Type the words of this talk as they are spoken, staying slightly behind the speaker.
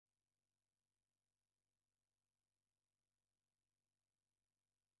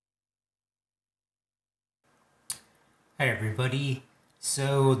Hi everybody.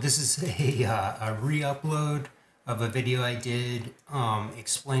 So this is a re-upload of a video I did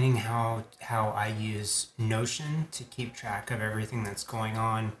explaining how I use Notion to keep track of everything that's going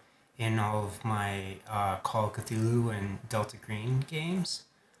on in all of my Call of Cthulhu and Delta Green games.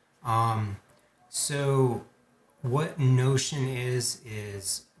 So what Notion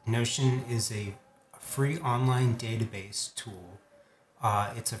is Notion is a free online database tool.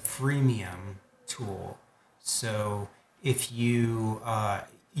 It's a freemium tool. So if you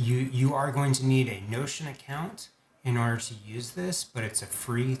you are going to need a Notion account in order to use this, but it's a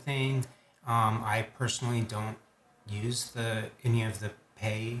free thing. I personally don't use any of the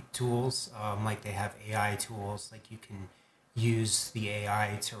pay tools. Like they have AI tools, like you can use the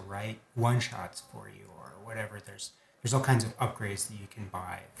AI to write one-shots for you or whatever. There's all kinds of upgrades that you can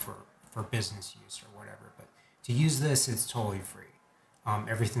buy for business use or whatever. But to use this, it's totally free.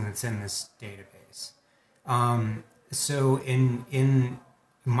 Everything that's in this database. So in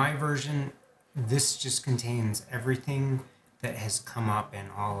my version, this just contains everything that has come up in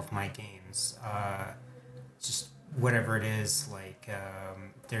all of my games. Just whatever it is, like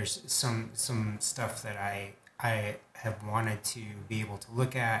there's some stuff that I have wanted to be able to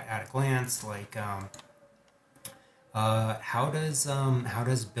look at a glance, like how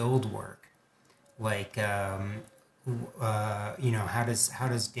does build work? Like you know, how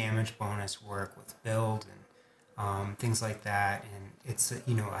does damage bonus work with build and things like that. And it's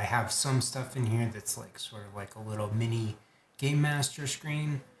you know, I have some stuff in here that's like sort of like a little mini game master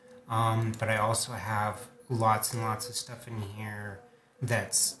screen, but I also have lots and lots of stuff in here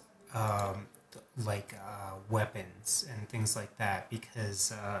that's like weapons and things like that,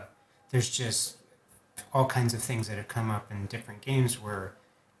 because there's just all kinds of things that have come up in different games where,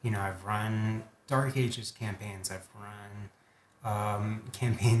 you know, I've run Dark Ages campaigns, I've run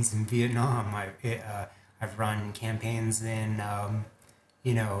campaigns in Vietnam, I've run campaigns in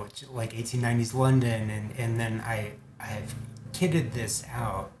you know, like 1890s London, and then I have kitted this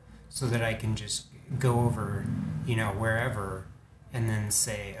out so that I can just go over, you know, wherever and then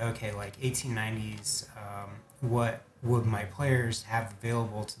say, okay, like 1890s, what would my players have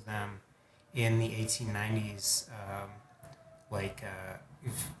available to them in the 1890s, like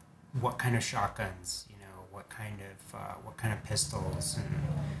what kind of shotguns, you know, what kind of pistols and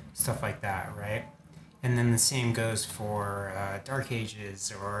stuff like that, right? And then the same goes for Dark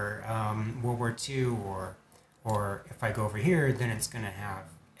Ages or World War II, or if I go over here, then it's going to have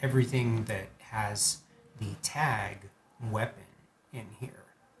everything that has the tag weapon in here,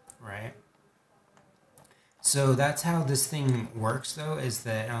 right? So that's how this thing works, though, is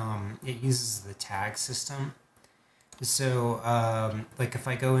that it uses the tag system. So like if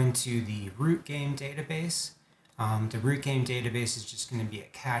I go into the root game database, the root game database is just going to be a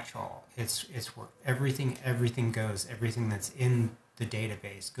catch-all. It's where everything goes. Everything that's in the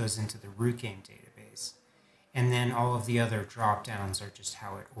database goes into the root game database, and then all of the other drop downs are just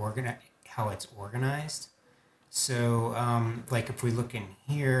how it's organized. So like if we look in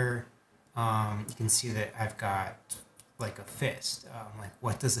here, you can see that I've got like a fist. Like,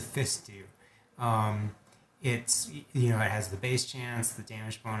 what does a fist do? It's, you know, it has the base chance, the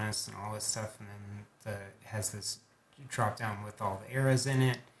damage bonus, and all this stuff, and then it has this drop down with all the arrows in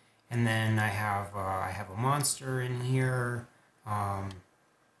it, and then I have a monster in here, and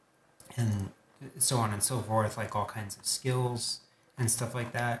so on and so forth, like all kinds of skills and stuff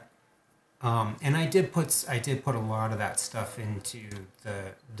like that. And I did put a lot of that stuff into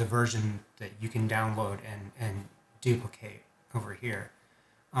the version that you can download and duplicate over here.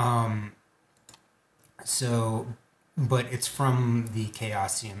 So, but it's from the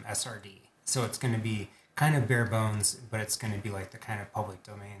Chaosium SRD. So it's going to be kind of bare bones, but it's going to be like the kind of public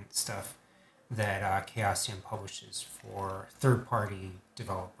domain stuff that Chaosium publishes for third-party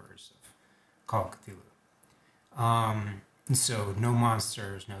developers of Call of Cthulhu. So no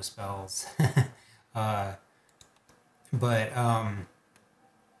monsters, no spells. But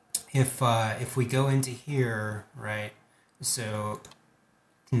if we go into here, right, so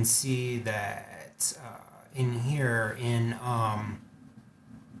you can see that in here in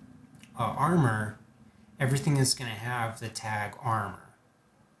armor, everything is going to have the tag armor.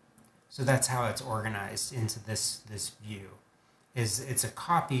 So that's how it's organized into this view. It's a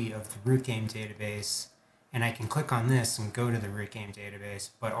copy of the root game database, and I can click on this and go to the root game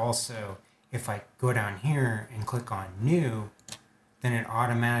database, but also if I go down here and click on new, then it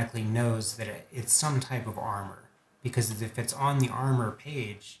automatically knows that it's some type of armor, because if it's on the armor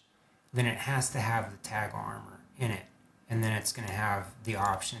page, then it has to have the tag armor in it, and then it's going to have the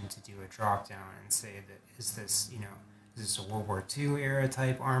option to do a drop down and say that, is this, you know, is this a World War II era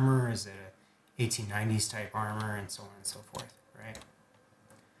type armor? Is it 1890s type armor and so on and so forth, right?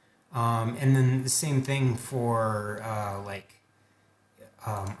 And then the same thing for I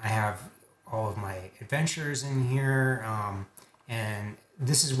have all of my adventures in here, and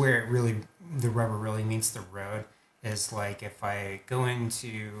this is where the rubber really meets the road. Is like if I go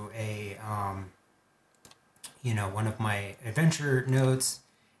into a one of my adventure notes,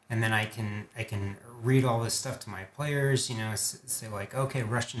 and then I can read all this stuff to my players. Say like, okay,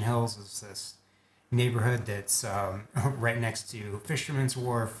 Rushton Hills is this neighborhood that's right next to Fisherman's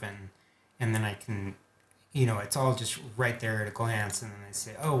Wharf, and then I can, it's all just right there at a glance, and then I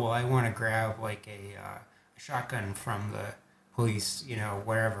say, oh well, I want to grab like a shotgun from the police,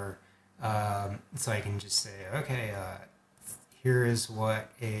 wherever, so I can just say, okay, here is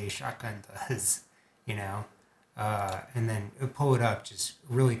what a shotgun does, and then pull it up just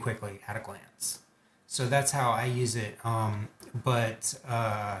really quickly at a glance. So that's how I use it. But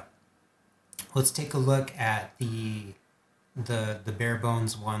let's take a look at the bare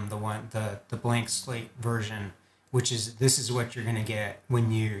bones one, the blank slate version, which is this is what you're gonna get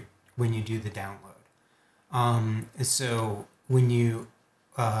when you do the download. So when you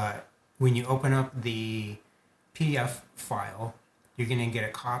open up the PDF file, you're gonna get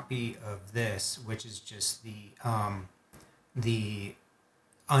a copy of this, which is just the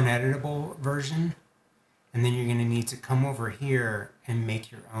uneditable version. And then you're going to need to come over here and make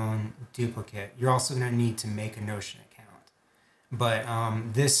your own duplicate. You're also going to need to make a Notion account. But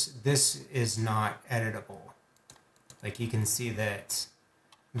this is not editable. Like you can see that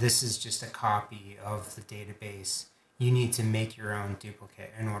this is just a copy of the database. You need to make your own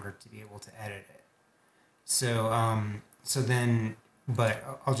duplicate in order to be able to edit it. So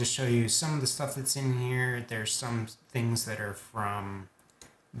but I'll just show you some of the stuff that's in here. There's some things that are from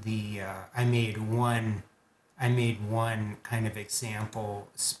the I made one kind of example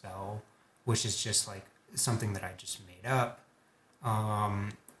spell, which is just like something that I just made up,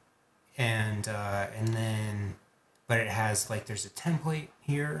 and then, but it has like there's a template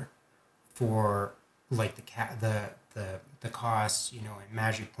here for like the costs, and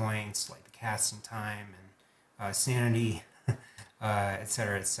magic points, like the casting time and sanity,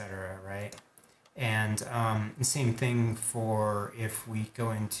 etc., right? And the same thing for if we go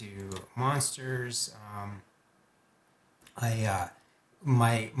into monsters.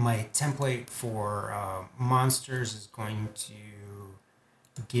 My template for monsters is going to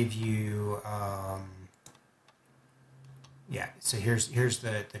give you so here's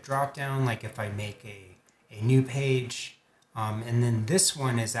the drop down, like if I make a new page, and then this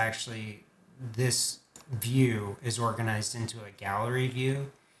one is actually, this view is organized into a gallery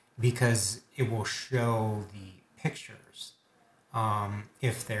view because it will show the pictures.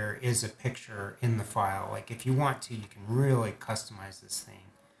 If there is a picture in the file, like if you want to, you can really customize this thing,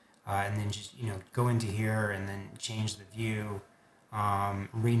 and then just go into here and then change the view,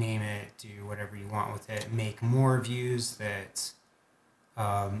 rename it, do whatever you want with it, make more views that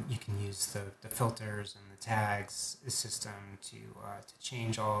you can use the filters and the tags system to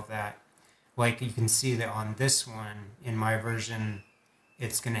change all of that. Like you can see that on this one, in my version,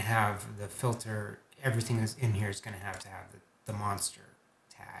 it's going to have the filter, everything that's in here is going to have the monster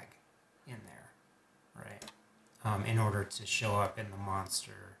tag in there, right? In order to show up in the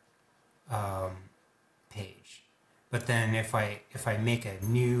monster page. But then if I make a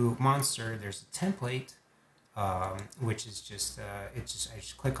new monster, there's a template, which is just I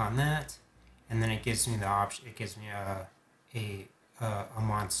just click on that, and then it gives me the option. It gives me a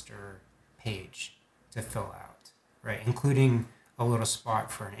monster page to fill out, right? Including a little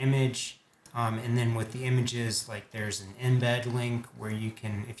spot for an image. And then with the images, like there's an embed link where you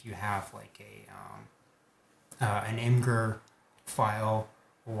can, if you have like an Imgur file,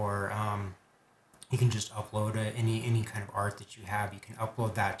 or you can just upload any kind of art that you have. You can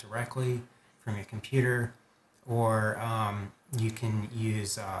upload that directly from your computer, or you can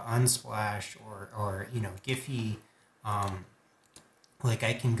use Unsplash or Giphy. Like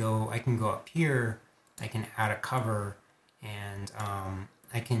I can go up here. I can add a cover, and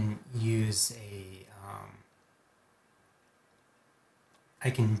I can use I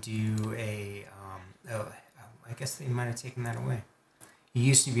can do I guess they might have taken that away. You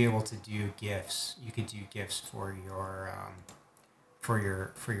used to be able to do GIFs. You could do GIFs for your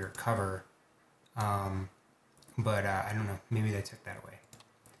cover, but I don't know. Maybe they took that away.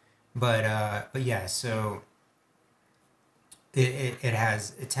 But yeah. So it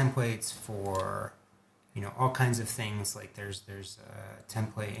has templates for all kinds of things. Like there's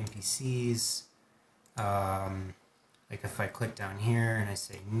template NPCs. Like if I click down here and I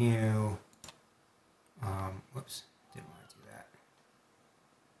say new, whoops, didn't want to do that.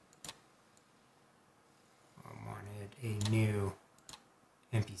 a new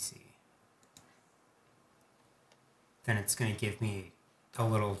NPC. Then it's going to give me a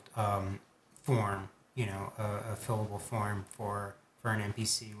little form, you know, a fillable form for an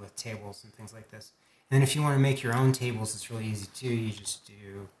NPC with tables and things like this. And then if you want to make your own tables, it's really easy too. You just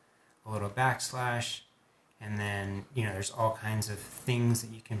do a little backslash, and then, you know, there's all kinds of things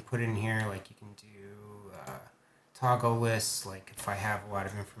that you can put in here. Like you can do toggle lists, like if I have a lot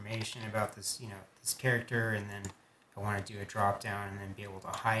of information about this, you know, this character, and then I want to do a drop down and then be able to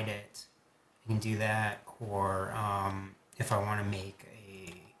hide it, I can do that. Or if I want to make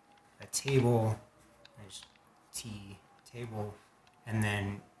a table, there's T table, and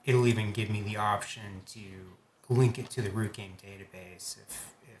then it'll even give me the option to link it to the root game database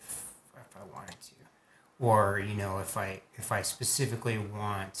if I wanted to. Or, you know, if I specifically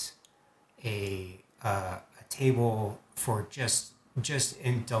want a table for just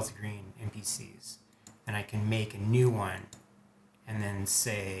in Delta Green NPCs, then I can make a new one and then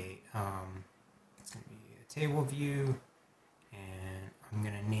say it's going to be a table view, and I'm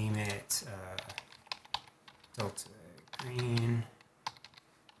going to name it Delta Green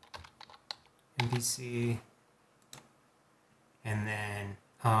NPC, and then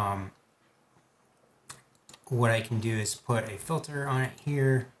what I can do is put a filter on it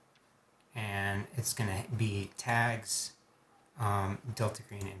here, and it's going to be tags Delta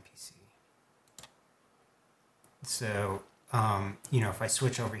Green NPC. So, you know, if I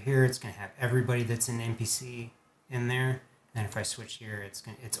switch over here, it's going to have everybody that's an NPC in there. And if I switch here, it's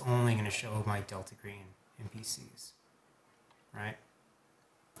only going to show my Delta Green NPCs, right?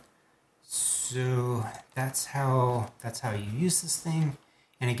 So that's how you use this thing.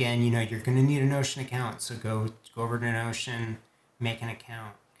 And again, you know, you're going to need a Notion account. So go over to Notion, make an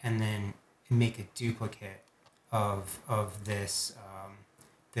account, and then make a duplicate of this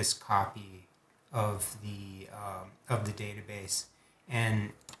this copy of the database.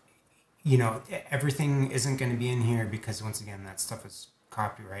 And you know, everything isn't going to be in here because, once again, that stuff is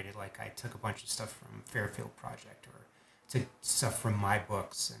copyrighted. Like, I took a bunch of stuff from Fairfield Project, or took stuff from my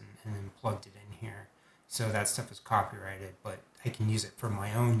books and then plugged it in here. So that stuff is copyrighted, but I can use it for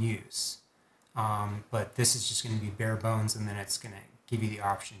my own use. But this is just going to be bare bones, and then it's going to give you the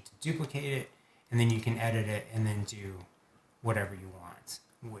option to duplicate it, and then you can edit it and then do whatever you want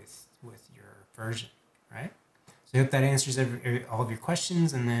with your version, right? So I hope that answers all of your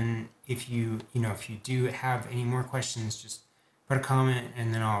questions. And then if you do have any more questions, just put a comment,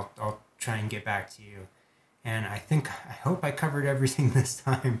 and then I'll try and get back to you. And I hope I covered everything this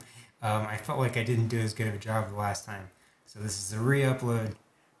time. I felt like I didn't do as good of a job the last time. So this is a re-upload.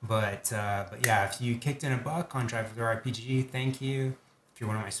 But yeah, if you kicked in $1 on Drive Through RPG, thank you. If you're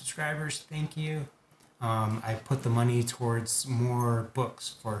one of my subscribers, thank you. I put the money towards more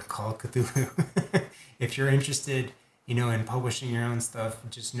books for Call of Cthulhu. If you're interested, you know, in publishing your own stuff,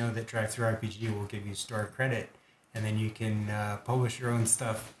 just know that Drive Through RPG will give you store credit, and then you can publish your own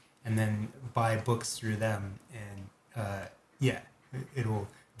stuff and then buy books through them. And yeah, it'll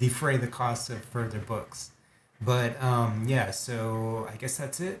defray the cost of further books. But yeah, so I guess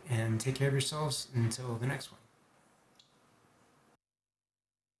that's it, and take care of yourselves until the next one.